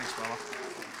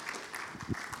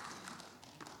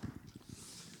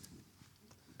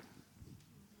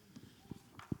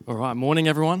All right, morning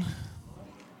everyone.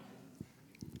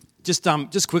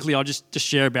 Just quickly, I'll just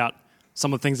share about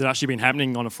some of the things that have actually been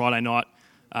happening on a Friday night,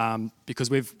 because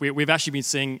we've actually been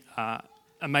seeing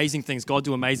amazing things. God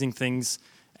do amazing things,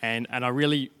 and I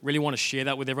really want to share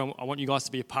that with everyone. I want you guys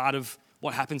to be a part of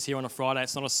what happens here on a Friday.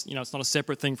 It's not a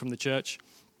separate thing from the church.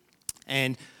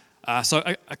 And so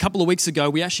a couple of weeks ago,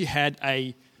 we actually had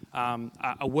a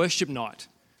worship night.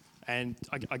 And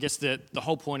I guess the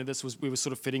whole point of this was we were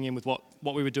sort of fitting in with what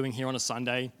we were doing here on a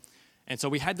Sunday. And so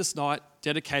we had this night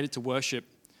dedicated to worship.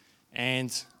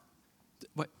 And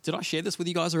did I share this with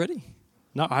you guys already?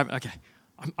 No, I haven't. Okay.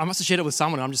 I must have shared it with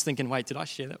someone. I'm just thinking, wait, did I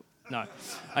share that? No.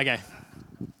 Okay.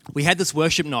 We had this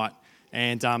worship night.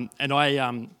 And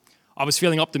I was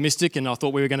feeling optimistic, and I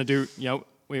thought we were going to do,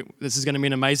 this is going to be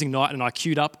an amazing night. And I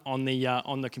queued up on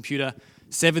the computer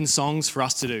 7 songs for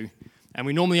us to do. And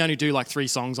we normally only do like 3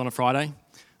 songs on a Friday.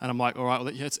 And I'm like, all right,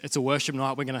 well, it's a worship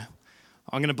night.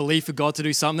 I'm gonna believe for God to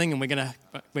do something, and we're gonna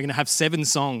have 7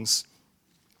 songs.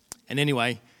 And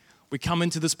anyway, we come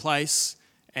into this place,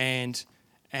 and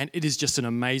it is just an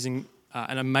amazing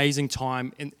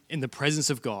time in the presence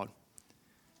of God.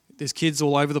 There's kids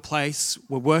all over the place.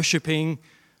 We're worshiping.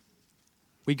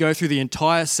 We go through the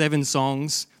entire 7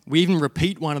 songs. We even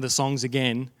repeat one of the songs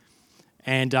again.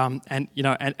 And then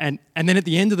at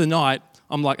the end of the night,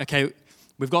 I'm like, okay,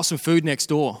 we've got some food next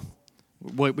door.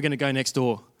 We're going to go next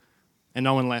door. And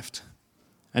no one left.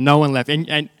 And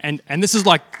this is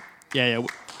like, yeah.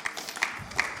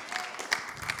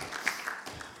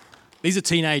 These are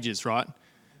teenagers, right?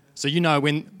 So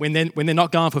when they're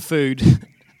not going for food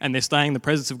and they're staying in the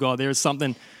presence of God, there is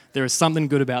something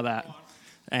good about that.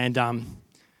 And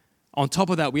on top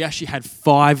of that, we actually had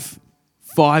five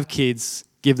kids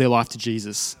give their life to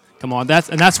Jesus. Come on,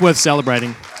 that's worth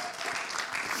celebrating.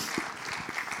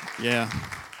 Yeah.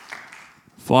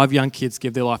 5 young kids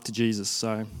give their life to Jesus.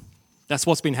 So that's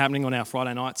what's been happening on our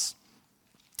Friday nights.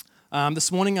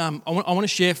 This morning, I want to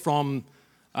share from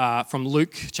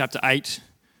Luke chapter 8.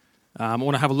 I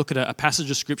want to have a look at a passage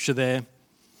of scripture there.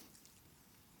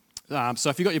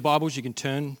 So if you've got your Bibles, you can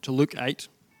turn to Luke 8.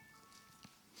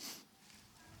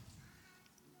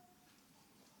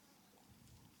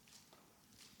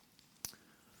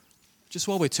 Just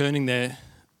while we're turning there,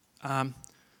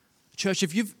 church,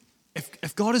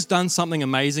 if God has done something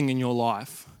amazing in your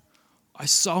life, I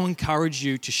so encourage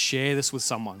you to share this with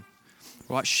someone.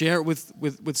 Right? Share it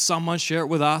with someone, share it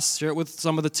with us, share it with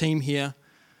some of the team here,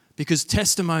 because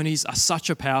testimonies are such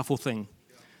a powerful thing.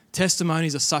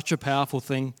 Testimonies are such a powerful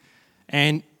thing.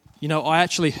 And, I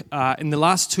actually, in the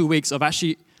last 2 weeks, I've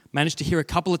actually managed to hear a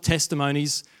couple of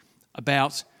testimonies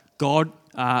about God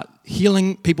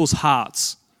healing people's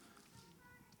hearts.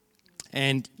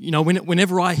 And,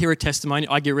 whenever I hear a testimony,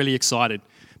 I get really excited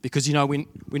because, we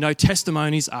know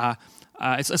testimonies are,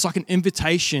 it's like an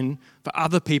invitation for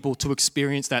other people to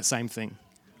experience that same thing,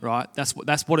 right? That's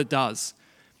what it does.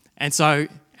 And so,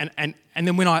 and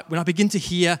then when I begin to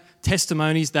hear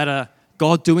testimonies that are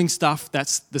God doing stuff,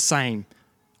 that's the same.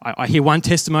 I hear one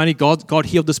testimony, God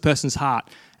healed this person's heart.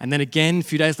 And then again, a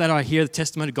few days later, I hear the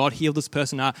testimony, God healed this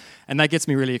person's heart. And that gets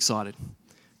me really excited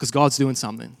because God's doing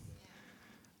something.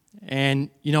 And,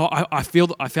 I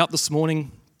felt this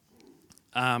morning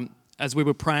as we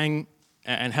were praying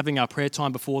and having our prayer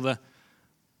time before the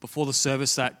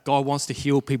service that God wants to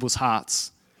heal people's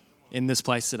hearts in this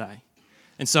place today.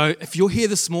 And so if you're here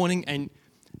this morning and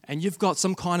you've got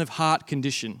some kind of heart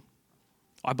condition,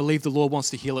 I believe the Lord wants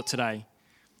to heal it today.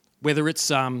 Whether it's,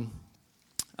 heart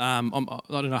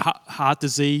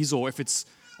disease, or if it's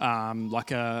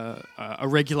like a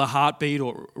regular heartbeat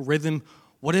or rhythm,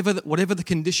 whatever the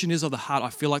condition is of the heart,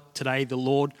 I feel like today the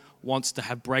Lord wants to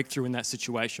have breakthrough in that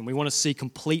situation. We want to see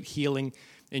complete healing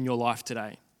in your life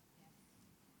today.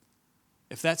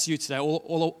 If that's you today,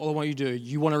 all I want you to do,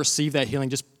 you want to receive that healing,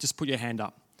 just put your hand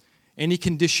up. Any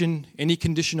condition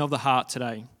of the heart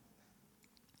today.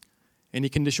 Any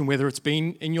condition, whether it's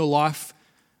been in your life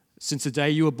since the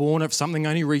day you were born, or if something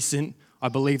only recent, I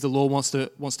believe the Lord wants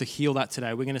to heal that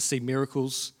today. We're going to see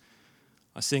miracles.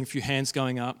 I'm seeing a few hands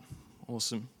going up.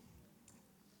 Awesome.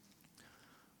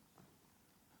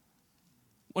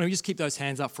 Why don't we just keep those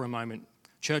hands up for a moment?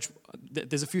 Church,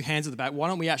 there's a few hands at the back. Why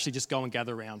don't we actually just go and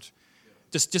gather around?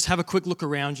 Just have a quick look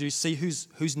around you, see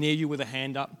who's near you with a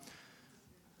hand up.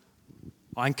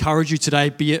 I encourage you today,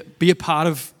 be a part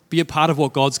of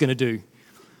what God's going to do.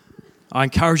 I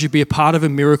encourage you to be a part of a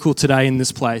miracle today in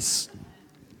this place.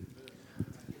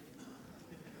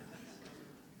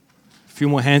 A few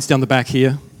more hands down the back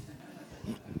here.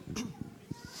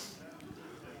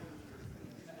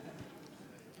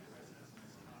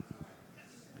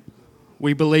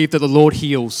 We believe that the Lord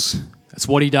heals. It's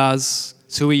what he does.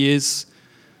 It's who he is.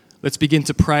 Let's begin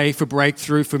to pray for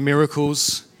breakthrough, for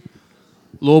miracles.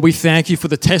 Lord, we thank you for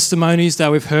the testimonies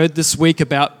that we've heard this week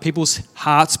about people's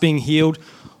hearts being healed.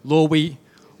 Lord, we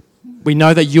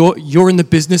know that you're in the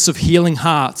business of healing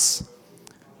hearts.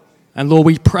 And Lord,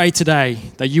 we pray today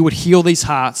that you would heal these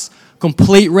hearts,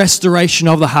 complete restoration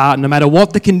of the heart. No matter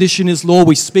what the condition is, Lord,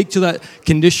 we speak to that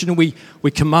condition and we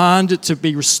command it to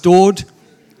be restored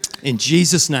in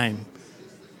Jesus' name.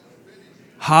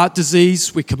 Heart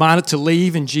disease, we command it to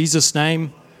leave in Jesus'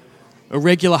 name.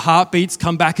 Irregular heartbeats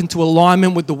come back into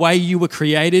alignment with the way you were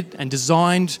created and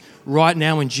designed right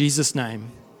now in Jesus'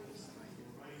 name.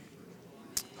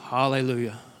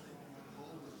 Hallelujah.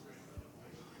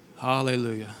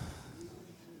 Hallelujah.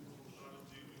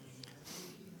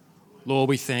 Lord,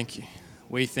 we thank you.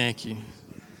 We thank you.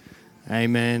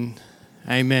 Amen.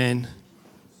 Amen.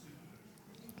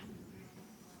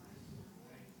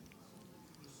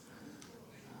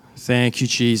 Thank you,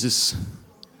 Jesus.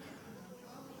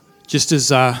 Just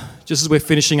as we're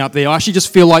finishing up there, I actually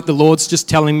just feel like the Lord's just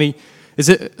telling me, is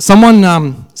it someone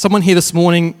here this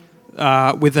morning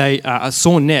with a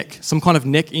sore neck, some kind of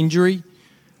neck injury?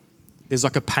 There's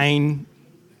like a pain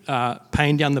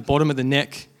down the bottom of the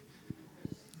neck.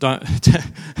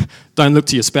 Don't look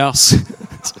to your spouse.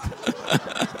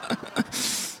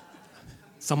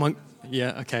 Someone,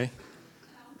 yeah, okay.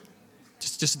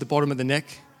 Just at the bottom of the neck.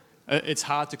 It's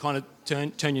hard to kind of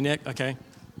turn your neck. Okay.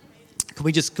 Can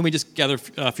we just gather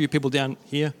a few people down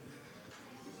here,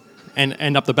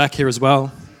 and up the back here as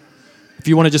well? If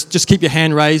you want to just keep your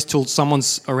hand raised till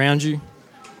someone's around you.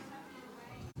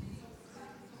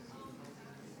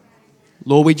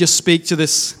 Lord, we just speak to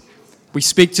this. We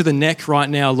speak to the neck right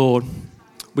now, Lord.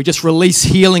 We just release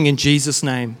healing in Jesus'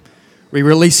 name. We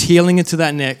release healing into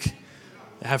that neck.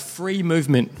 Have free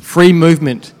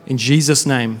movement in Jesus'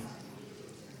 name.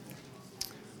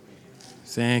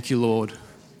 Thank you, Lord.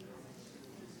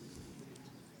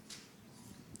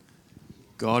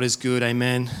 God is good,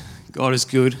 amen. God is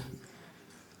good.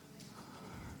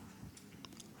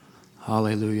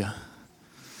 Hallelujah.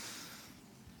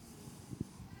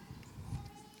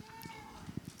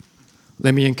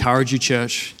 Let me encourage you,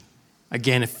 church.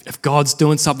 Again, if God's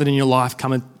doing something in your life,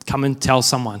 come and tell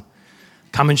someone.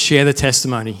 Come and share the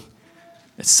testimony.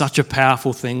 It's such a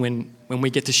powerful thing when we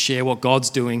get to share what God's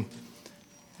doing.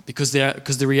 Because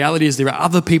the reality is there are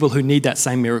other people who need that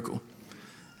same miracle.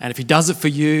 And if he does it for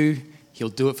you, he'll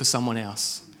do it for someone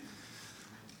else.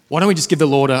 Why don't we just give the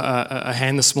Lord a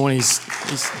hand this morning?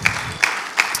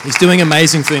 He's doing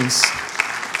amazing things.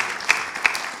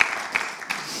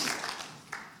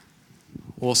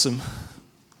 Awesome.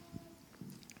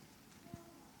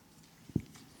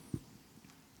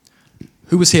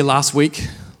 Who was here last week?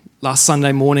 Last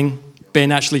Sunday morning,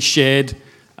 Ben actually shared.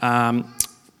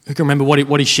 Who can remember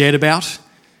what he shared about?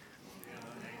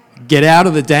 Get out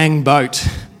of the dang boat.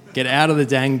 Get out of the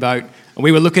dang boat. And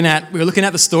we were looking at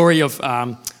the story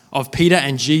of Peter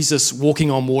and Jesus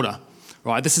walking on water.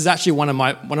 Right. This is actually one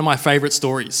of my favorite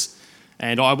stories,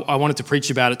 and I wanted to preach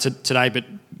about it today, but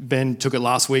Ben took it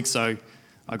last week, so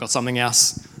I got something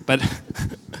else. But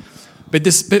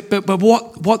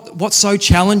what so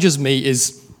challenges me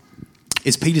is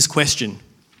Peter's question.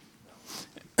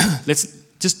 Let's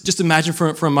just imagine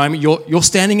for a moment you're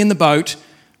standing in the boat,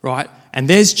 right? And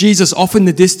there's Jesus off in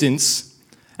the distance,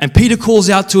 and Peter calls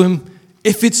out to him,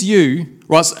 "If it's you,"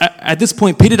 right? So at this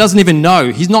point, Peter doesn't even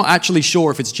know. He's not actually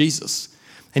sure if it's Jesus.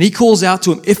 And he calls out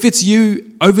to him, "If it's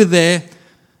you over there,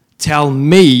 tell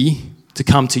me to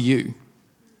come to you."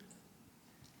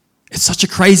 It's such a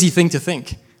crazy thing to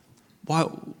think.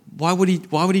 Why would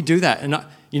he do that? And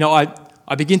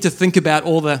I begin to think about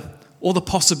all the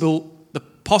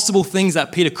possible things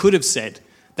that Peter could have said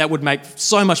that would make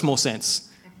so much more sense,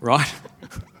 right?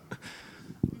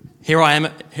 Here I am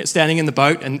standing in the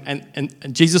boat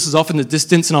and Jesus is off in the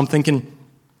distance, and I'm thinking,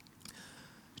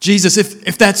 Jesus,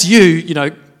 if that's you,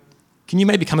 can you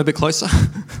maybe come a bit closer?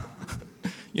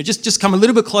 Just come a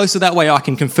little bit closer, that way I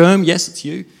can confirm, yes, it's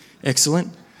you.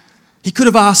 Excellent. He could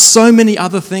have asked so many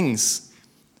other things.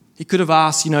 He could have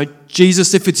asked,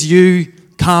 Jesus, if it's you,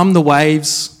 calm the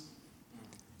waves.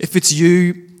 If it's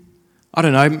you, I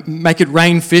don't know, make it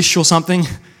rain fish or something.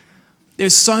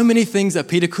 There's so many things that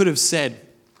Peter could have said.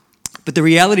 But the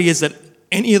reality is that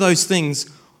any of those things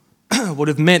would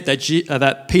have meant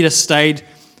that Peter stayed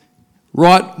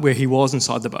right where he was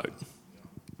inside the boat.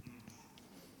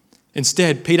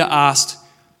 Instead, Peter asked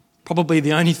probably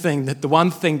the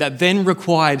one thing that then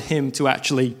required him to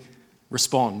actually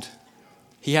respond.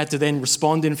 He had to then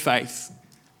respond in faith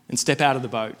and step out of the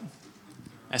boat.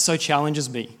 That so challenges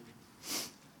me.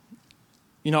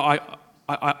 I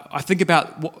I think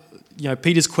about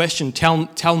Peter's question,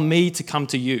 tell me to come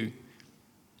to you.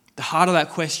 The heart of that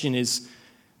question is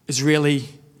really,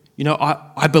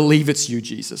 I believe it's you,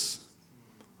 Jesus.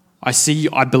 I see you,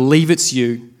 I believe it's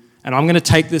you, and I'm going to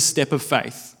take this step of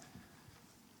faith,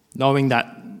 knowing that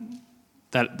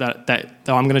I'm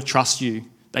going to trust you,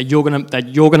 that you're going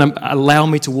to allow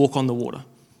me to walk on the water.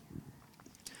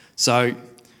 So,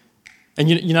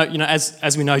 and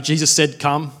as we know, Jesus said,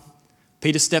 "Come."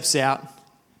 Peter steps out.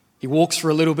 He walks for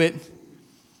a little bit,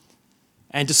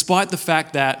 and despite the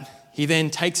fact that he then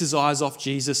takes his eyes off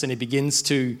Jesus and he begins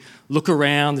to look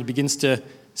around and begins to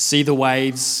see the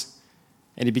waves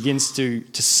and he begins to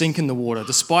sink in the water.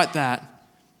 Despite that,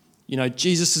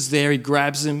 Jesus is there. He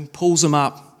grabs him, pulls him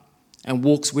up, and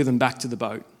walks with him back to the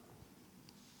boat.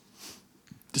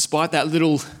 Despite that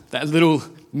little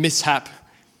mishap,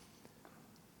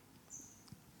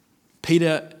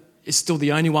 Peter is still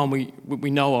the only one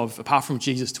we know of, apart from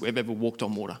Jesus, to have ever walked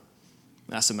on water.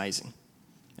 That's amazing.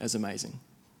 That's amazing.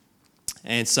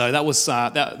 And so that was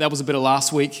a bit of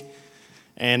last week,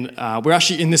 and we're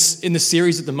actually in this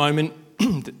series at the moment.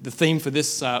 The theme for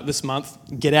this month: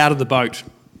 get out of the boat.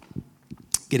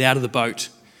 Get out of the boat,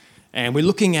 and we're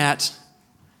looking at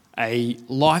a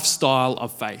lifestyle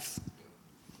of faith.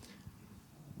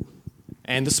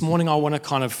 And this morning, I want to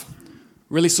kind of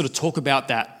really sort of talk about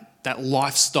that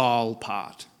lifestyle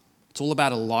part. It's all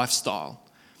about a lifestyle.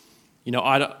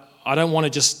 I don't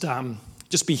want to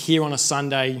just be here on a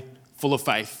Sunday full of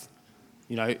faith.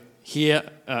 Here,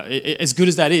 as good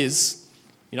as that is,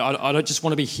 I don't just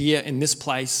want to be here in this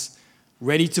place,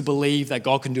 ready to believe that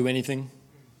God can do anything,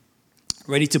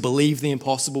 ready to believe the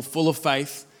impossible, full of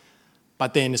faith,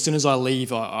 but then as soon as I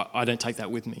leave, I don't take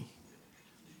that with me.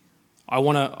 I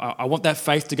want that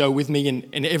faith to go with me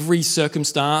in every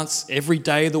circumstance, every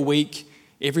day of the week,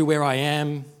 everywhere I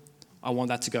am. I want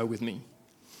that to go with me.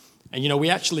 And we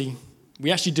actually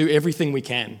do everything we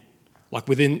can. Like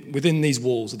within these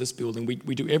walls of this building,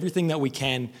 we do everything that we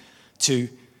can to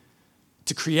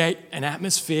create an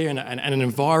atmosphere and an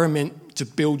environment to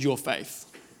build your faith.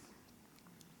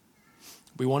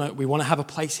 We want to have a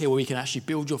place here where we can actually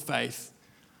build your faith.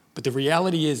 But the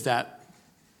reality is that,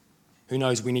 who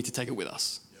knows, we need to take it with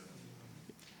us.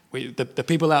 The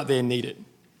people out there need it.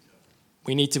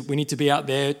 We need to be out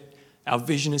there. Our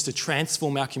vision is to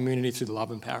transform our community through the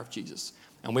love and power of Jesus.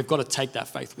 And we've got to take that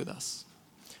faith with us.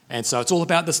 And so it's all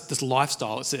about this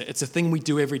lifestyle. It's a thing we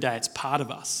do every day. It's part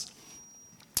of us.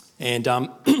 And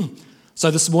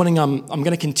so this morning I'm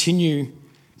going to continue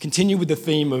with the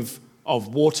theme of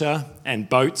water and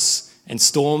boats and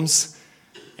storms.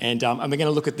 And we're going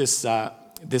to look at this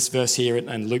verse here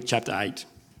in Luke chapter 8.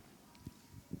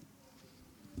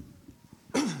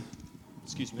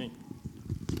 Excuse me.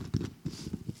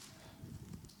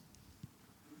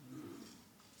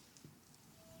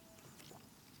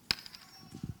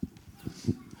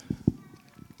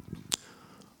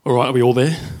 All right, are we all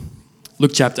there?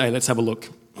 Luke chapter 8, let's have a look.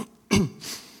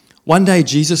 One day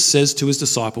Jesus says to his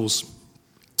disciples,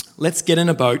 "Let's get in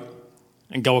a boat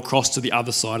and go across to the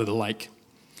other side of the lake."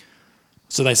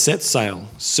 So they set sail.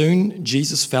 Soon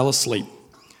Jesus fell asleep.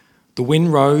 The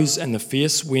wind rose and the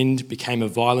fierce wind became a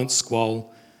violent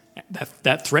squall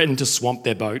that threatened to swamp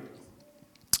their boat.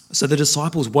 So the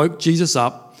disciples woke Jesus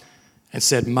up and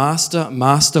said, "Master,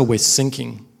 Master, we're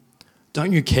sinking.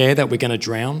 Don't you care that we're going to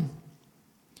drown?"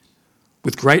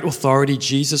 With great authority,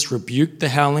 Jesus rebuked the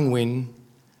howling wind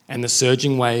and the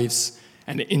surging waves,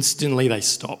 and instantly they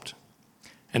stopped,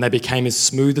 and they became as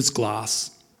smooth as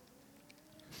glass.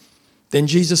 Then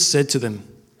Jesus said to them,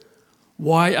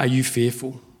 "Why are you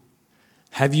fearful?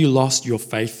 Have you lost your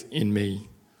faith in me?"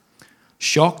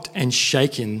 Shocked and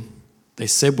shaken, they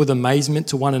said with amazement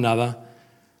to one another,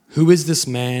 "Who is this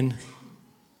man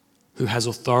who has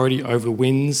authority over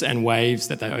winds and waves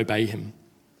that they obey him?"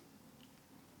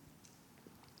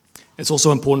 It's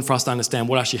also important for us to understand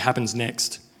what actually happens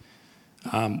next.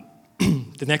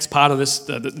 The next part of this,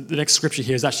 the next scripture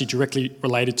here is actually directly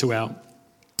related to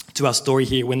our story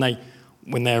here. When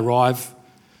they arrive,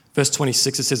 verse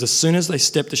 26, it says, "As soon as they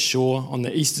stepped ashore on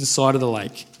the eastern side of the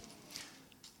lake,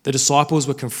 the disciples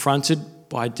were confronted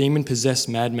by a demon-possessed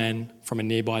madman from a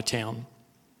nearby town."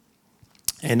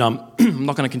 And I'm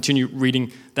not going to continue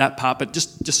reading that part, but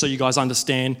just so you guys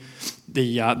understand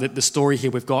the story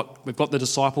here, we've got the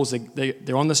disciples.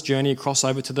 They're on this journey across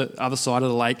over to the other side of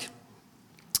the lake,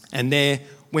 and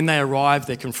when they arrive,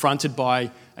 they're confronted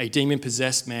by a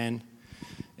demon-possessed man,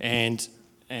 and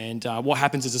what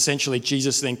happens is essentially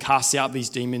Jesus then casts out these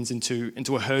demons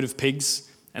into a herd of pigs,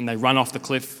 and they run off the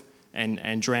cliff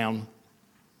and drown.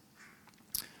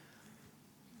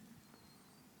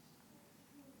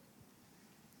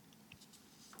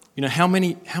 how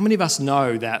many of us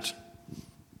know that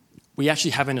we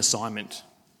actually have an assignment?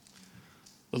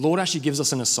 The Lord actually gives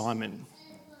us an assignment.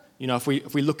 If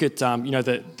we look at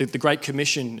the Great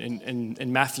Commission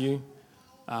in Matthew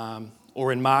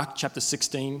or in Mark chapter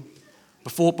 16,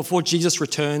 before Jesus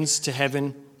returns to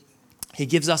heaven, he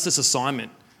gives us this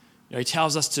assignment. He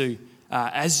tells us to,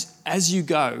 as you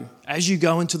go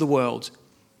into the world,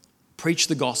 preach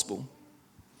the gospel.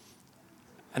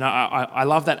 And I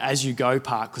love that "as you go"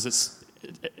 part, because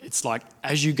it's like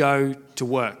as you go to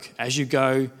work, as you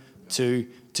go to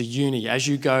uni, as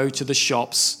you go to the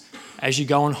shops, as you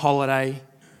go on holiday,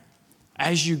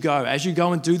 as you go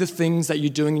and do the things that you're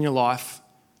doing in your life,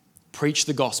 preach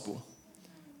the gospel.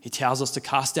 He tells us to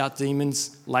cast out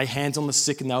demons, lay hands on the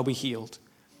sick, and they'll be healed.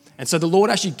 And so the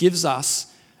Lord actually gives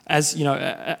us, as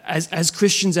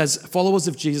Christians, as followers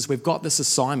of Jesus, we've got this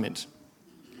assignment.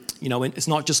 It's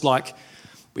not just like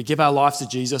we give our lives to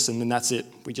Jesus and then that's it.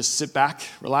 We just sit back,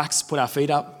 relax, put our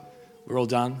feet up, we're all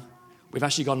done. We've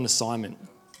actually got an assignment.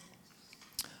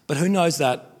 But who knows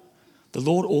that the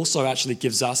Lord also actually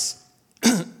gives us,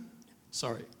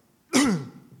 sorry,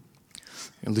 I'm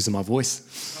losing my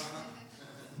voice.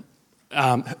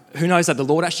 Who knows that the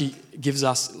Lord actually gives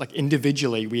us, like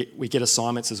individually, we get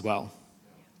assignments as well.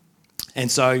 And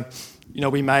so,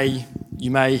 you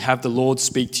may have the Lord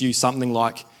speak to you something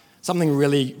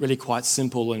really, really quite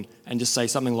simple and just say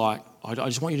something like, I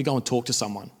just want you to go and talk to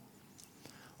someone.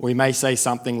 Or he may say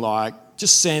something like, I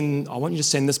want you to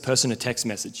send this person a text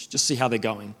message, just see how they're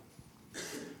going.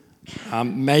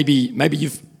 Maybe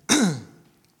you've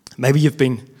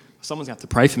been, someone's going to have to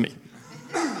pray for me.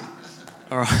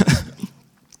 All right.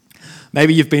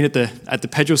 Maybe you've been at the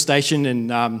petrol station and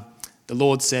the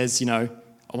Lord says, I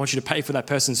want you to pay for that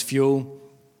person's fuel.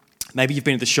 Maybe you've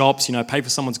been at the shops, pay for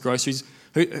someone's groceries.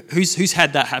 Who's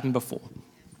had that happen before?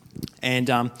 And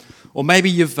or maybe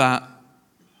you've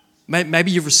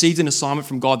received an assignment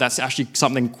from God that's actually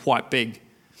something quite big.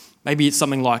 Maybe it's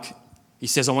something like He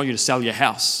says, I want you to sell your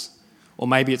house. Or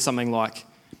maybe it's something like,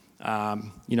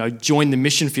 join the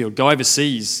mission field, go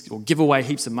overseas, or give away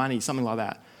heaps of money, something like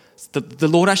that. The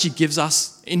Lord actually gives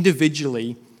us,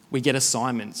 individually, we get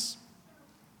assignments.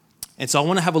 And so I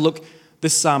want to have a look,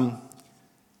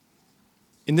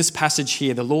 in this passage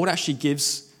here, the Lord actually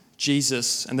gives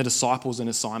Jesus and the disciples an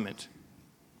assignment.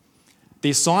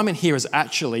 The assignment here is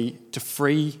actually to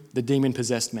free the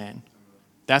demon-possessed man.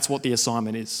 That's what the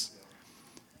assignment is.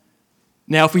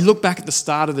 Now, if we look back at the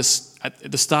start of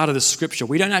the scripture,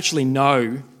 we don't actually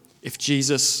know if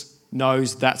Jesus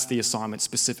knows that's the assignment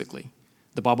specifically.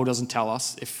 The Bible doesn't tell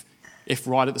us if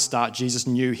right at the start Jesus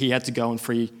knew he had to go and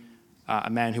free a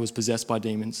man who was possessed by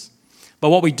demons.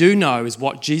 But what we do know is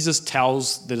what Jesus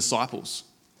tells the disciples.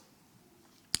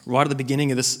 Right at the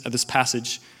beginning of this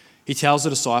passage, he tells the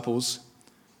disciples,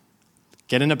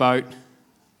 get in a boat,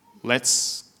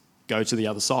 let's go to the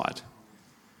other side.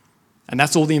 And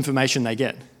that's all the information they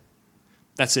get.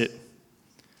 That's it.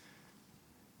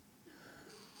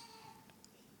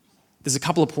 There's a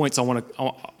couple of points I want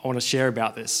to share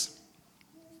about this.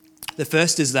 The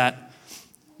first is that,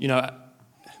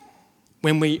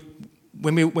 when we're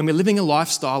living a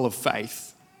lifestyle of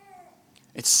faith,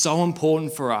 it's so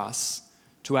important for us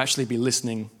to actually be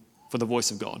listening for the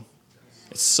voice of God.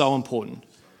 It's so important.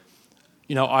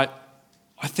 I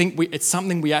think it's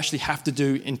something we actually have to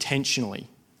do intentionally.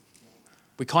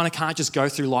 We kind of can't just go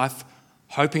through life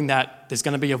hoping that there's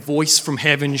going to be a voice from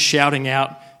heaven shouting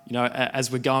out,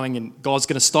 as we're going, and God's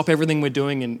going to stop everything we're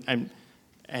doing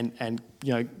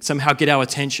and somehow get our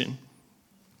attention.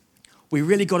 We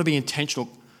really got to be intentional.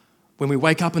 When we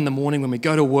wake up in the morning, when we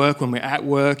go to work, when we're at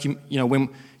work, when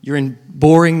you're in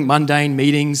boring, mundane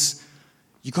meetings,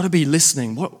 you've got to be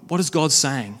listening. What is God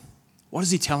saying? What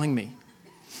is He telling me?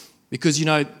 Because,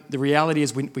 the reality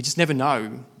is we just never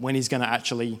know when He's going to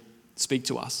actually speak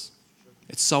to us.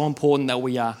 It's so important that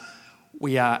we are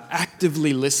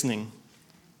actively listening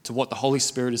to what the Holy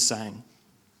Spirit is saying.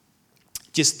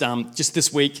 Just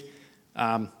this week,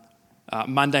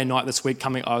 Monday night this week,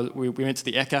 we went to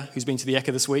the Ekka. Who's been to the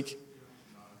Ekka this week?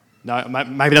 No,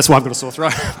 maybe that's why I've got a sore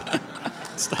throat.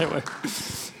 Stay away.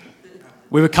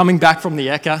 We were coming back from the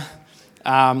Ekka,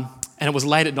 and it was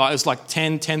late at night. It was like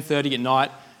 10:30 at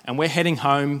night, and we're heading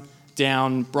home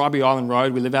down Bribie Island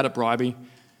Road. We live out at Bribie,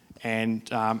 and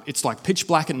it's like pitch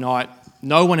black at night,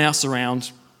 no one else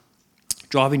around.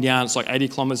 Driving down, it's like 80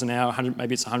 kilometres an hour, 100,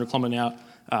 maybe it's 100 kilometres an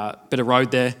hour, bit of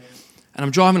road there. And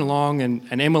I'm driving along,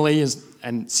 and Emily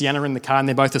and Sienna are in the car, and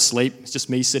they're both asleep. It's just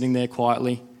me sitting there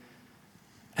quietly.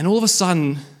 And all of a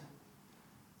sudden,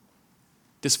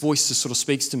 this voice just sort of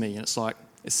speaks to me, and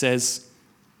it says,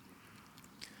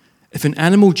 if an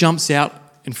animal jumps out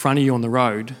in front of you on the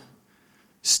road,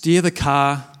 steer the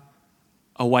car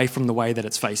away from the way that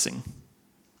it's facing.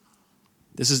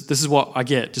 This is what I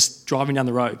get just driving down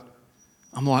the road.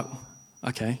 I'm like,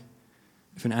 okay,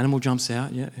 if an animal jumps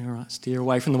out, yeah, all right, steer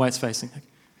away from the way it's facing.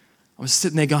 I was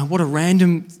sitting there going, what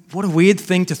a weird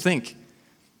thing to think.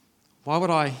 Why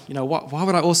would I all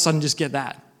of a sudden just get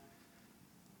that?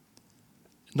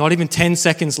 Not even 10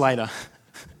 seconds later,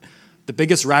 the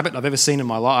biggest rabbit I've ever seen in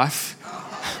my life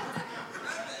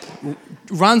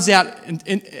runs out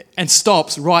and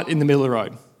stops right in the middle of the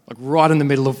road, like right in the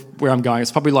middle of where I'm going.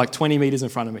 It's probably like 20 meters in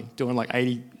front of me, doing like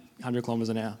 80, 100 kilometers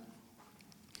an hour.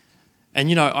 And,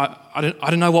 I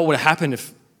don't know what would have happened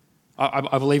if,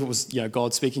 I believe it was,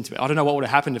 God speaking to me. I don't know what would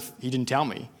have happened if he didn't tell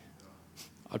me.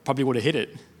 I probably would have hit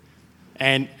it.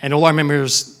 And all I remember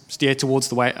is steer towards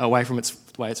the way, away from the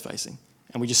way it's facing.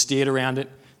 And we just steered around it.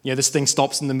 This thing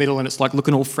stops in the middle and it's like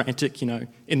looking all frantic,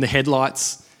 in the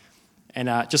headlights. And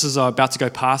just as I was about to go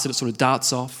past it, it sort of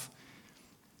darts off.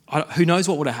 Who knows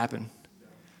what would have happened?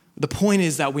 The point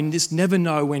is that we just never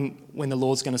know when the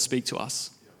Lord's going to speak to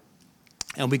us.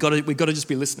 And we got to just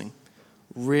be listening,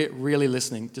 really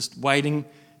listening, just waiting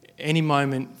any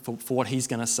moment for what he's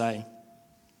going to say.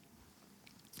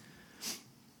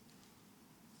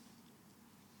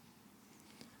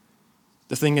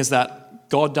 The thing is that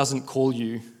God doesn't call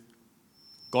you.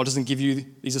 God doesn't give you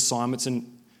these assignments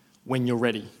when you're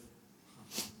ready.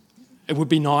 It would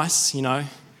be nice,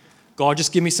 God,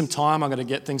 just give me some time. I've got to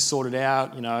get things sorted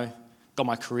out. Got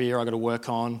my career I've got to work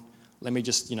on. Let me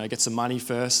just, get some money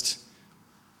first.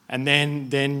 And then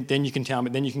you can tell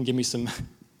me, then you can give me some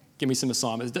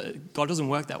assignments. God doesn't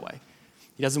work that way.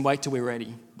 He doesn't wait till we're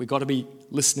ready. We've got to be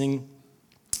listening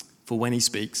for when he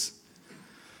speaks.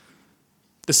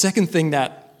 The second thing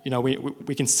that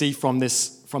we can see from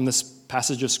this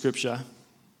passage of Scripture,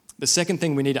 the second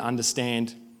thing we need to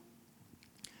understand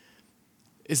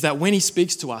is that when he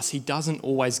speaks to us, he doesn't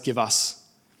always give us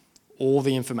all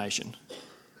the information.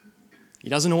 He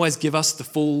doesn't always give us the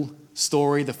full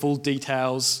story, the full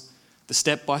details, the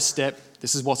step by step,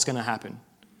 this is what's going to happen.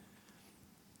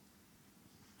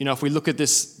 If we look at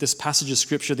this passage of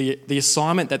Scripture, the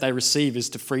assignment that they receive is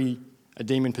to free a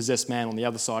demon-possessed man on the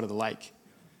other side of the lake.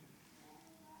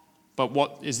 But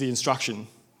what is the instruction?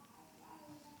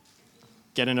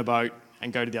 Get in a boat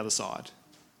and go to the other side.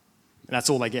 And that's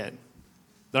all they get.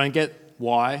 They don't get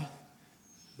why.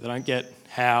 They don't get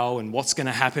how and what's going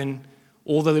to happen.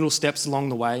 All the little steps along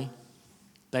the way.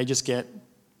 They just get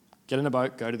in a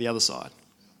boat, go to the other side.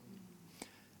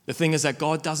 The thing is that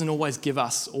God doesn't always give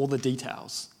us all the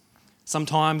details.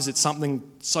 Sometimes it's something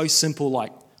so simple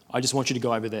like, I just want you to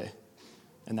go over there.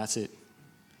 And that's it.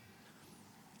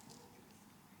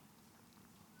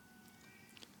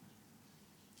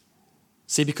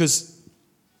 See, because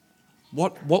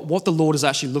what the Lord is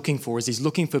actually looking for is he's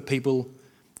looking for people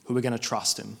who are going to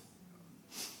trust him.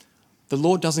 The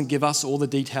Lord doesn't give us all the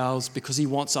details because he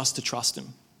wants us to trust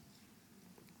him.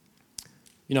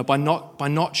 By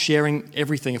not sharing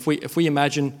everything. If we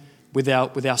imagine with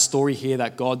our story here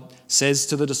that God says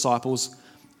to the disciples,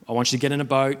 I want you to get in a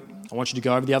boat, I want you to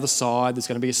go over the other side, there's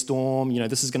going to be a storm,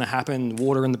 this is going to happen,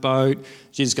 water in the boat,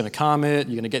 Jesus is going to calm it,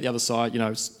 you're going to get the other side,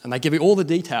 and they give you all the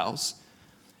details.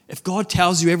 If God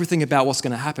tells you everything about what's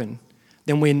going to happen,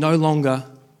 then we no longer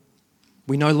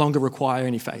require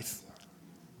any faith.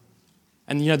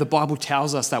 And the Bible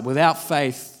tells us that without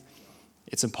faith,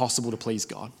 it's impossible to please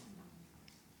God.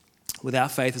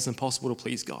 Without faith, it's impossible to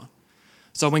please God.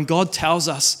 So when God tells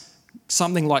us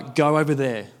something like go over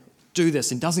there, do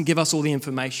this, and doesn't give us all the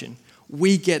information,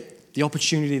 we get the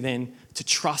opportunity then to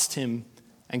trust him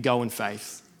and go in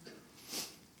faith.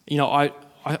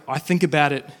 I think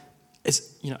about it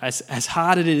as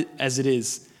hard as it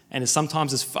is, and as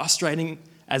sometimes as frustrating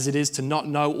as it is to not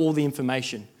know all the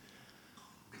information,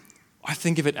 I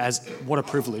think of it as what a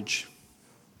privilege.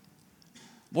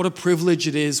 What a privilege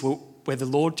it is where the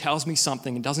Lord tells me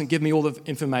something and doesn't give me all the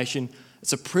information.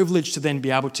 It's a privilege to then be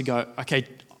able to go, okay,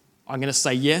 I'm going to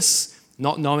say yes,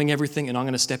 not knowing everything, and I'm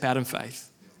going to step out in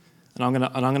faith. And I'm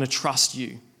going to trust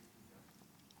you.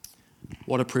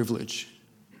 What a privilege.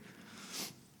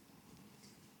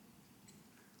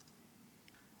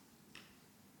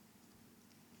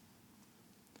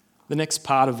 The next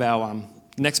part of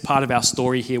our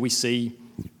story here, we see,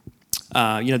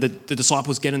 the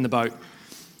disciples get in the boat,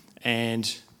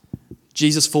 and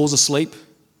Jesus falls asleep,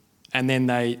 and then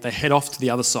they head off to the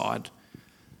other side,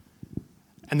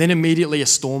 and then immediately a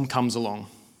storm comes along,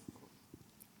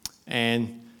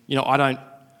 and I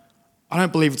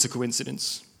don't believe it's a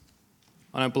coincidence.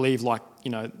 I don't believe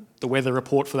the weather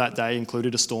report for that day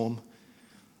included a storm.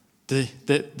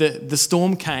 The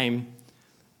storm came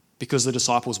because the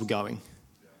disciples were going,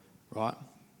 right?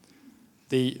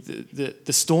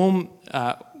 The storm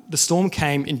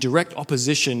came in direct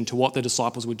opposition to what the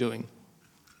disciples were doing.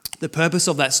 The purpose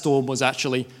of that storm was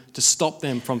actually to stop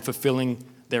them from fulfilling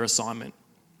their assignment.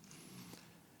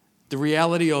 The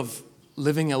reality of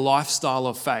living a lifestyle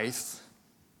of faith,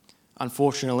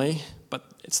 unfortunately, but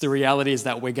it's the reality is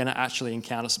that we're going to actually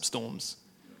encounter some storms.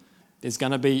 There's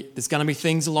going to be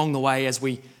things along the way as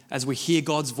we hear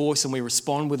God's voice and we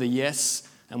respond with a yes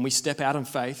and we step out in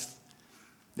faith.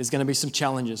 There's going to be some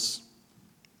challenges.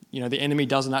 The enemy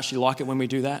doesn't actually like it when we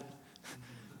do that.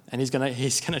 And he's going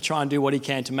to try and do what he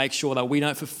can to make sure that we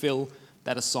don't fulfill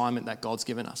that assignment that God's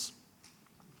given us.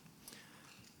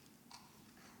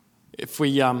 If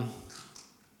we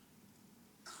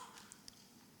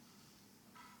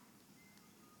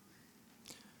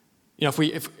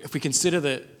if we consider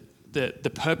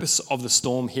the purpose of the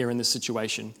storm here in this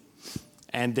situation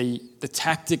and the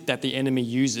tactic that the enemy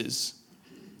uses,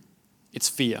 it's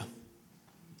fear,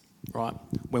 right?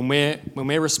 When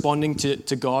we're responding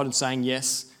to God and saying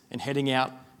yes and heading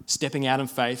out, stepping out in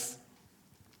faith,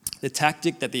 the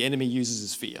tactic that the enemy uses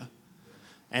is fear.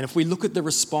 And if we look at the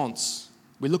response,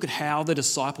 we look at how the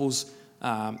disciples,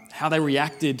 how they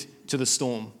reacted to the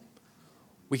storm,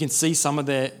 we can see some of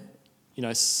the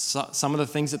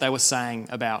things that they were saying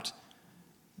about,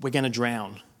 we're going to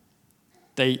drown.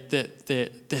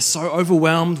 They're so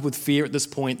overwhelmed with fear at this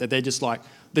point that they're just like,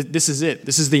 this is it.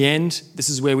 This is the end. This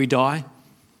is where we die.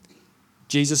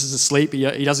 Jesus is asleep.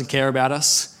 He doesn't care about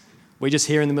us. We're just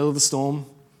here in the middle of the storm.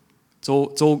 It's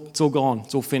all gone.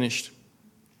 It's all finished.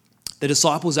 The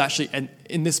disciples actually, and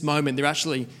in this moment, they're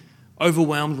actually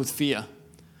overwhelmed with fear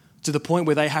to the point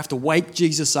where they have to wake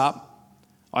Jesus up.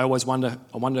 I wonder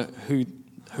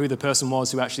who the person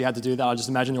was who actually had to do that. I just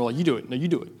imagine they're all like, you do it. No, you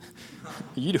do it.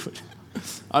 You do it.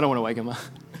 I don't want to wake him up.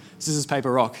 Scissors,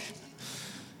 paper, rock.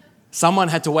 Someone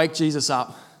had to wake Jesus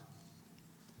up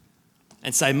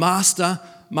and say, Master,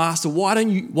 why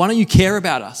don't you care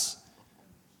about us?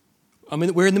 I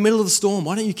mean, we're in the middle of the storm.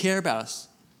 Why don't you care about us?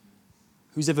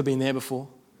 Who's ever been there before?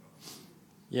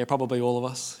 Yeah, probably all of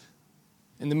us.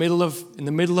 In the middle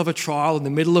of a trial, in the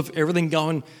middle of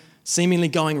everything seemingly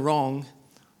going wrong,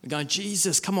 we're going,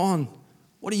 Jesus, come on.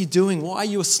 What are you doing? Why are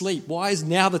you asleep? Why is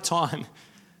now the time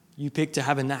you picked to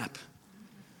have a nap?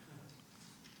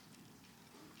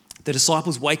 The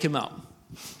disciples wake him up.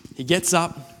 He gets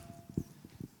up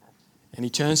and he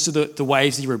turns to the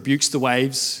waves. He rebukes the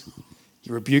waves.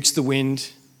 He rebukes the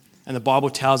wind. And the Bible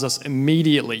tells us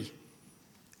instantly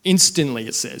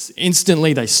it says,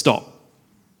 instantly they stop.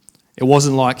 It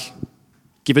wasn't like,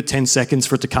 give it 10 seconds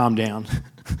for it to calm down.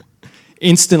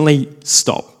 Instantly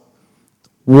stop.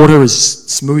 Water is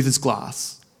smooth as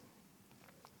glass.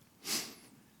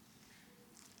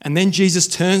 And then Jesus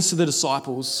turns to the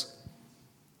disciples,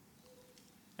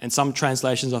 and some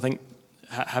translations I think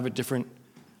have it different,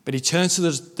 but he turns to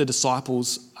the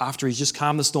disciples after he's just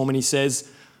calmed the storm and he says,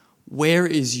 where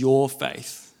is your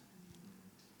faith?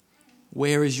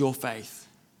 Where is your faith?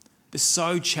 This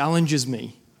so challenges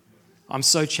me. I'm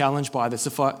so challenged by this.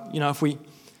 If we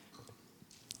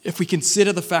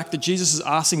consider the fact that Jesus is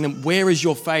asking them, where is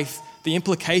your faith? The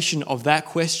implication of that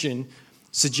question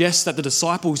suggests that the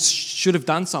disciples should have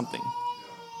done something.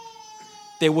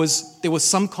 There was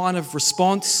some kind of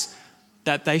response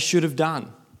that they should have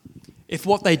done. If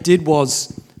what they did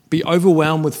was be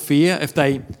overwhelmed with fear,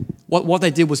 what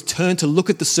they did was turn to look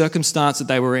at the circumstance that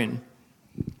they were in,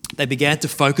 they began to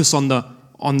focus on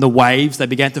the waves. They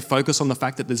began to focus on the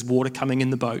fact that there's water coming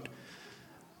in the boat.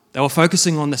 They were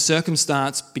focusing on the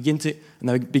circumstance, and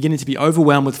they were beginning to be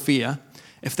overwhelmed with fear.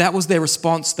 If that was their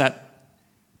response that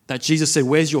Jesus said,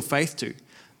 where's your faith to?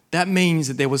 That means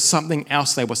that there was something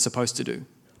else they were supposed to do.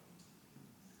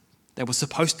 They were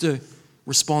supposed to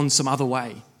respond some other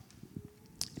way.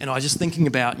 And I was just thinking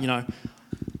about,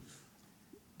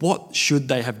 what should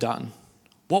they have done?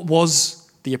 What was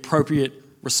the appropriate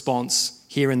response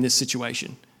here in this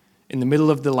situation, in the middle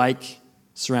of the lake,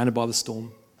 surrounded by the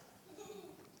storm?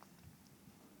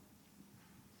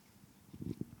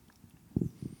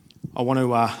 I want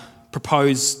to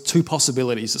propose two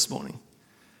possibilities this morning.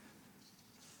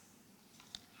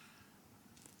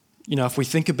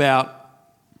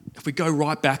 If we go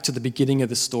right back to the beginning of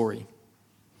the story,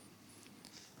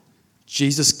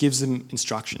 Jesus gives them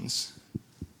instructions.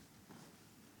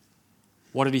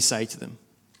 What did he say to them?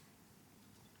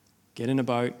 Get in a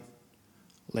boat,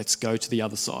 let's go to the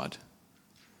other side.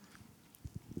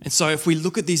 And so if we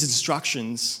look at these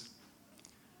instructions,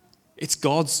 it's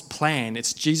God's plan,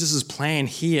 it's Jesus' plan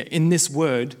here in this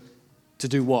word to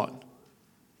do what?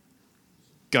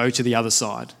 Go to the other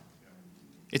side.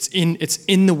 It's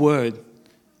in the Word.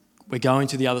 We're going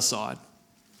to the other side.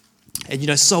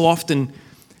 And so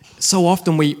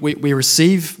often we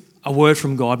receive a word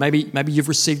from God. Maybe you've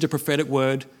received a prophetic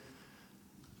word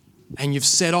and you've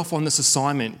set off on this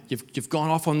assignment. You've gone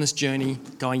off on this journey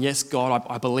going, yes, God,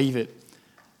 I believe it.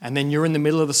 And then you're in the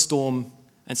middle of the storm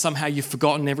and somehow you've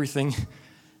forgotten everything.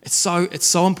 It's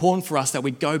so important for us that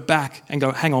we go back and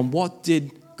go, hang on, what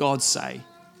did God say?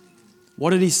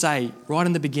 What did he say right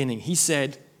in the beginning? He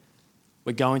said,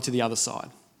 we're going to the other side.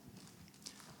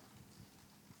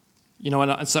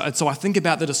 And so I think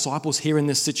about the disciples here in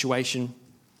this situation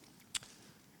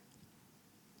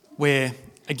where,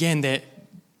 again,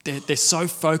 they're so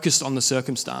focused on the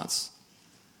circumstance.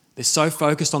 They're so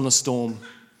focused on the storm.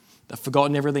 They've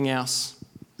forgotten everything else.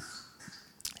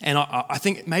 And I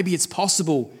think maybe it's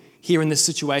possible here in this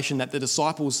situation that the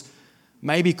disciples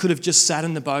maybe could have just sat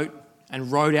in the boat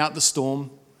and rode out the storm,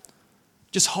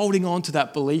 just holding on to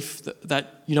that belief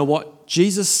that you know what,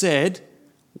 Jesus said,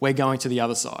 we're going to the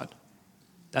other side.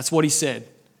 That's what he said.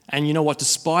 And you know what,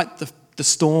 despite the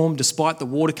storm, despite the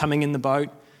water coming in the boat,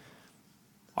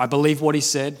 I believe what he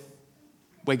said,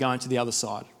 we're going to the other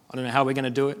side. I don't know how we're going to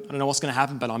do it. I don't know what's going to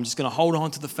happen, but I'm just going to hold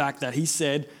on to the fact that he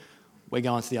said, we're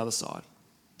going to the other side.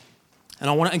 And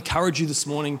I want to encourage you this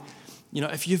morning,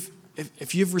 if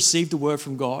you've received a word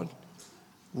from God,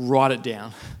 write it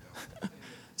down.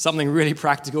 Something really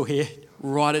practical here,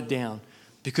 write it down.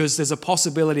 Because there's a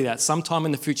possibility that sometime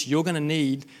in the future you're going to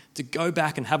need to go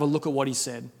back and have a look at what he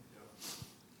said.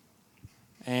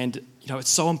 And it's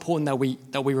so important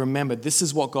that we remember this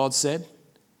is what God said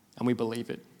and we believe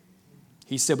it.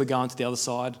 He said we're going to the other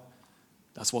side.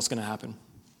 That's what's going to happen.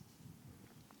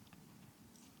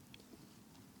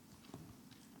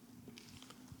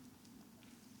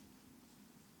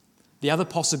 The other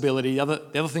possibility, the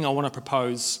other thing I want to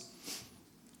propose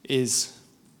is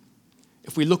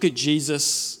if we look at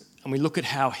Jesus and we look at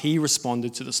how he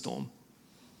responded to the storm.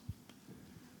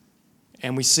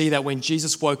 And we see that when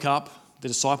Jesus woke up, the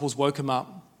disciples woke him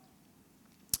up,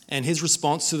 and his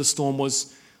response to the storm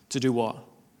was to do what?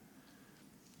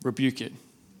 Rebuke it.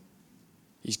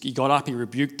 He got up, he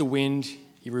rebuked the wind,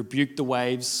 he rebuked the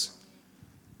waves.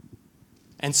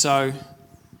 And so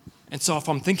if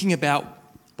I'm thinking about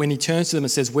when he turns to them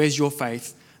and says, where's your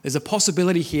faith? There's a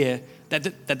possibility here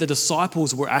that the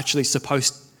disciples were actually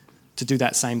supposed to do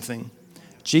that same thing.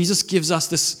 Jesus gives us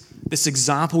this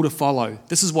example to follow.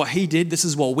 This is what he did. This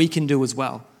is what we can do as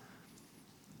well.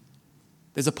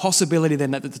 There's a possibility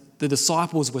then that the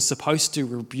disciples were supposed to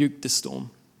rebuke the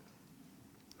storm.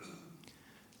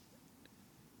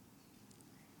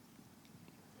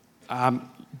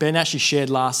 Ben actually shared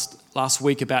last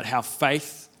week about how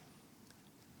faith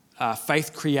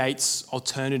creates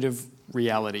alternative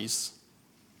realities.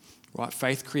 Right?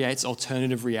 Faith creates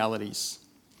alternative realities.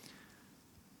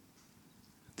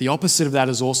 The opposite of that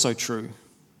is also true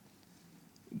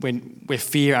where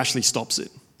fear actually stops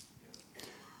it.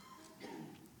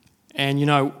 And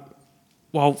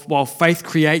while faith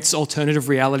creates alternative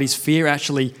realities, fear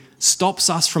actually stops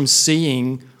us from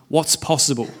seeing what's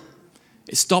possible.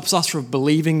 It stops us from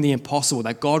believing the impossible,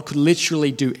 that God could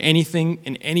literally do anything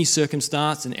in any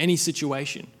circumstance, in any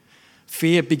situation.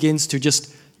 Fear begins to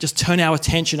just turn our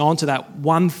attention onto that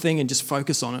one thing and just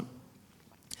focus on it.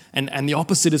 And the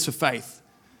opposite is for faith.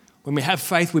 When we have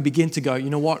faith, we begin to go, you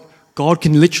know what? God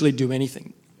can literally do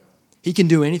anything. He can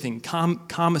do anything.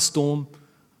 Calm a storm.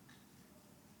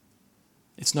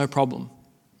 It's no problem.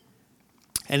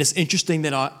 And it's interesting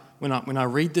that when I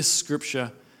read this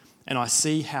scripture and I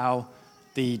see how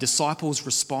the disciples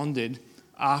responded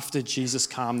after Jesus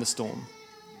calmed the storm.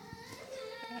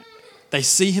 They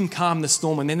see him calm the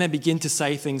storm and then they begin to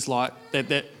say things like that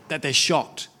they're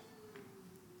shocked.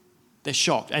 They're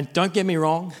shocked. And don't get me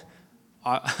wrong,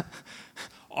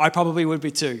 I probably would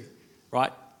be too,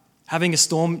 right? Having a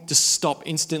storm just stop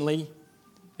instantly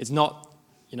is not,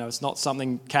 it's not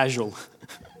something casual.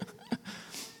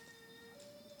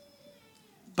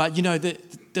 But,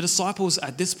 the disciples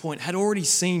at this point had already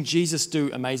seen Jesus do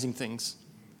amazing things.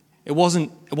 It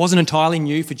wasn't entirely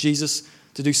new for Jesus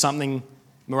to do something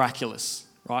miraculous,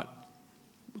 right?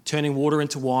 Turning water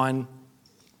into wine.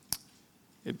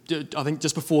 I think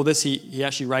just before this, he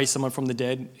actually raised someone from the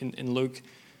dead in Luke.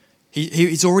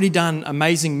 He's already done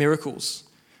amazing miracles.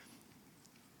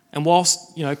 And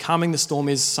whilst, calming the storm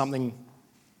is something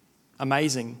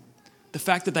amazing, the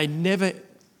fact that they never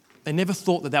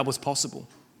thought that was possible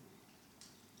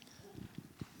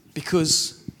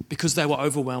because they were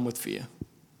overwhelmed with fear.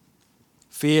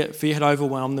 Fear had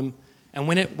overwhelmed them. And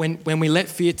when we let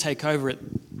fear take over,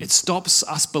 it stops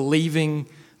us believing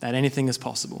that anything is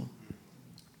possible.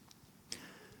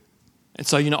 And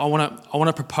so, I want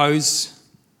to propose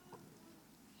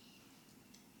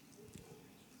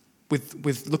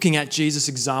with looking at Jesus'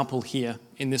 example here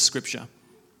in this scripture,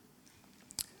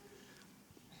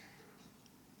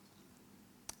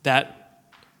 that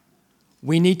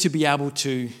we need to be able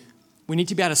to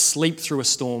sleep through a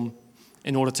storm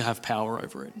in order to have power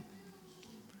over it.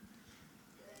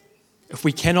 If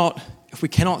we cannot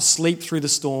sleep through the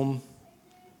storm,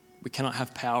 we cannot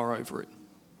have power over it.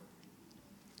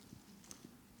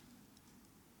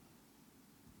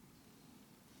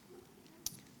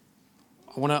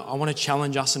 I want to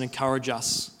challenge us and encourage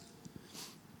us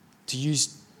to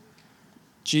use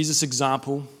Jesus'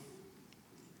 example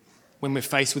when we're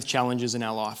faced with challenges in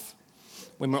our life.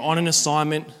 When we're on an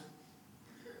assignment,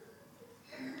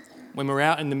 when we're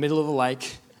out in the middle of a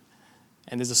lake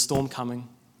and there's a storm coming.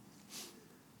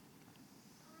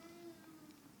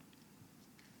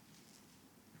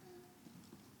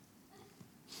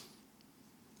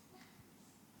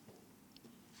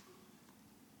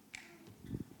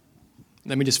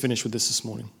 Let me just finish with this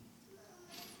morning.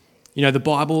 The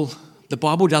Bible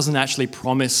doesn't actually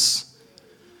promise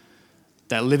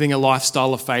that living a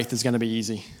lifestyle of faith is going to be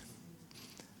easy.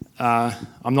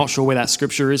 I'm not sure where that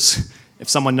scripture is. If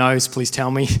someone knows, please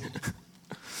tell me.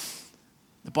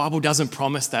 The Bible doesn't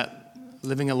promise that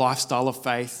living a lifestyle of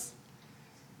faith,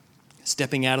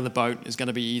 stepping out of the boat, is going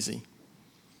to be easy.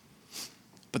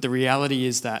 But the reality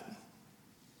is that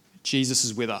Jesus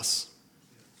is with us.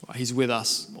 He's with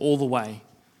us all the way.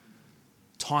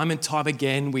 Time and time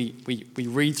again, we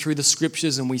read through the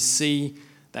scriptures and we see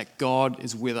that God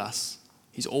is with us.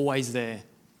 He's always there.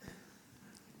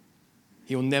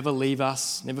 He will never leave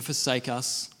us, never forsake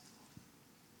us.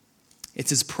 It's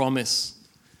His promise.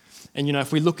 And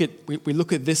if we look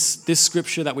at this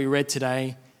scripture that we read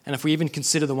today, and if we even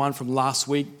consider the one from last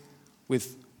week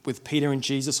with Peter and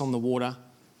Jesus on the water,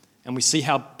 and we see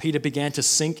how Peter began to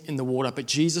sink in the water, but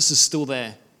Jesus is still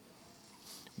there.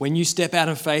 When you step out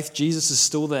in faith, Jesus is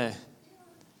still there.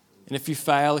 And if you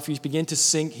fail, if you begin to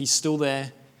sink, He's still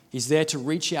there. He's there to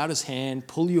reach out His hand,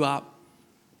 pull you up,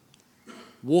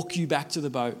 walk you back to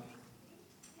the boat.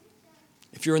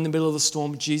 If you're in the middle of the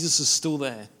storm, Jesus is still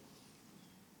there.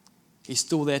 He's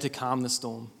still there to calm the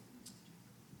storm.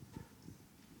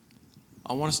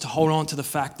 I want us to hold on to the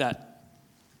fact that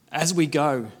as we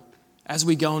go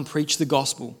and preach the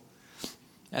gospel,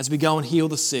 as we go and heal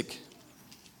the sick,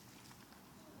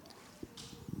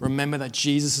 remember that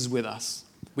Jesus is with us.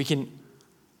 We can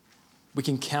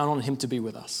count on Him to be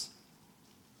with us.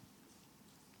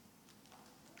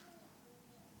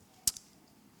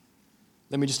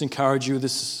 Let me just encourage you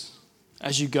this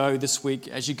as you go this week,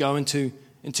 as you go into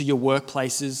your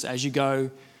workplaces, as you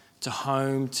go to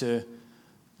home, to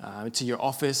your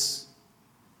office,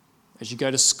 as you go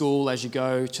to school, as you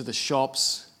go to the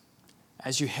shops,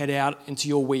 as you head out into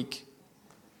your week.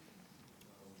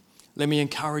 Let me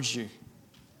encourage you.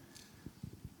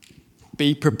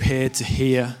 Be prepared to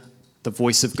hear the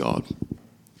voice of God.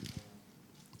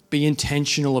 Be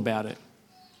intentional about it.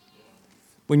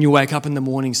 When you wake up in the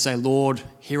morning, say, Lord,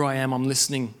 here I am, I'm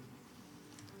listening.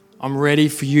 I'm ready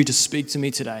for you to speak to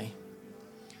me today.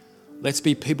 Let's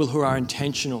be people who are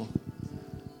intentional,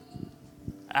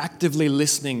 actively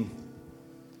listening.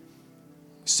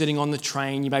 Sitting on the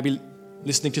train, you may be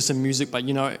listening to some music, but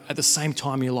at the same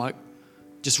time, you're like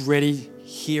just ready,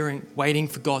 hearing, waiting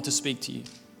for God to speak to you.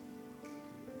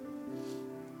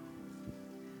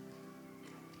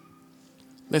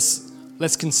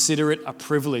 Let's consider it a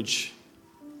privilege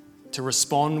to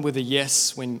respond with a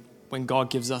yes when God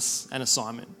gives us an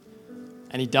assignment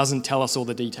and He doesn't tell us all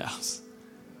the details.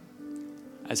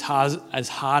 As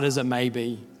hard as it may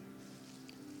be,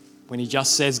 when He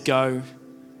just says go,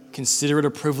 consider it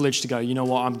a privilege to go, you know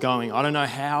what, I'm going. I don't know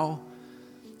how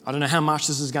much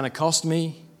this is going to cost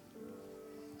me.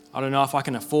 I don't know if I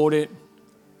can afford it.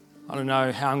 I don't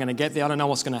know how I'm going to get there. I don't know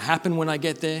what's going to happen when I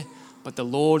get there. But the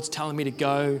Lord's telling me to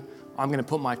go. I'm going to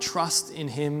put my trust in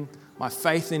Him, my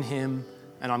faith in Him,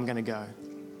 and I'm going to go.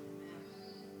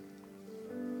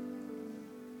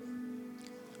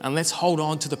 And let's hold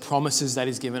on to the promises that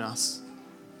He's given us.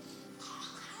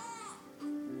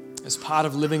 As part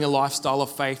of living a lifestyle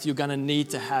of faith, you're going to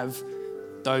need to have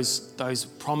those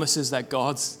promises that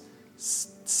God's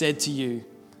said to you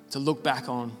to look back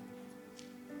on.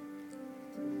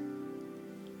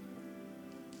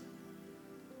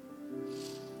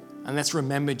 And let's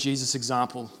remember Jesus'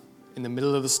 example in the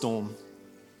middle of the storm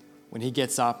when He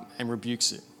gets up and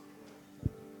rebukes it.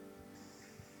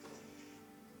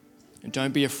 And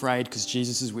don't be afraid because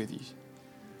Jesus is with you.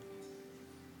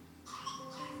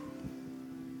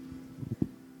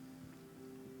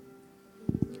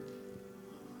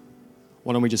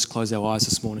 Why don't we just close our eyes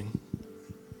this morning?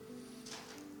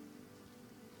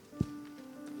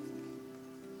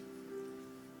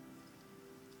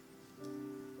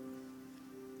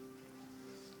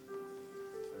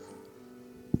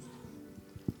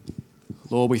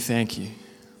 Lord, we thank you.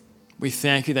 We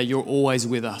thank you that you're always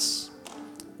with us.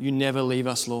 You never leave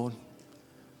us, Lord.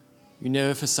 You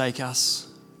never forsake us.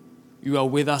 You are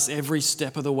with us every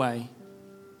step of the way.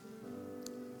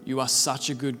 You are such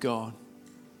a good God.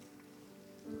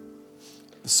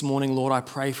 This morning, Lord, I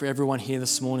pray for everyone here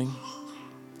this morning.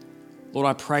 Lord,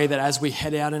 I pray that as we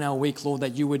head out in our week, Lord,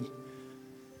 that you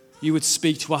would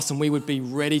speak to us and we would be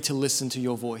ready to listen to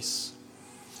your voice.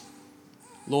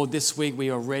 Lord, this week we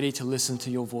are ready to listen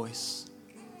to your voice.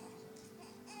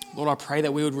 Lord, I pray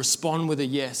that we would respond with a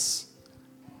yes.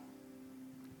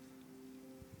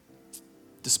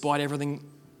 Despite everything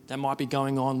that might be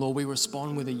going on, Lord, we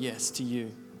respond with a yes to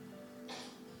you.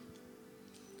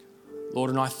 Lord,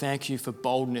 and I thank you for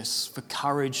boldness, for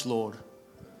courage, Lord.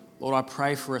 Lord, I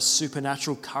pray for a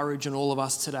supernatural courage in all of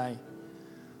us today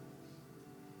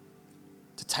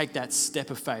to take that step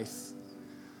of faith,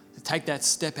 to take that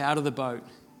step out of the boat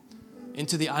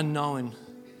into the unknown.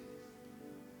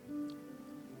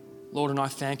 Lord, and I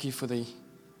thank you for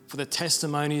the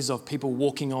testimonies of people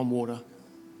walking on water.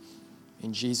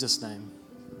 In Jesus' name.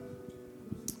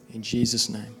 In Jesus'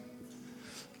 name.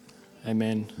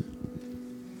 Amen.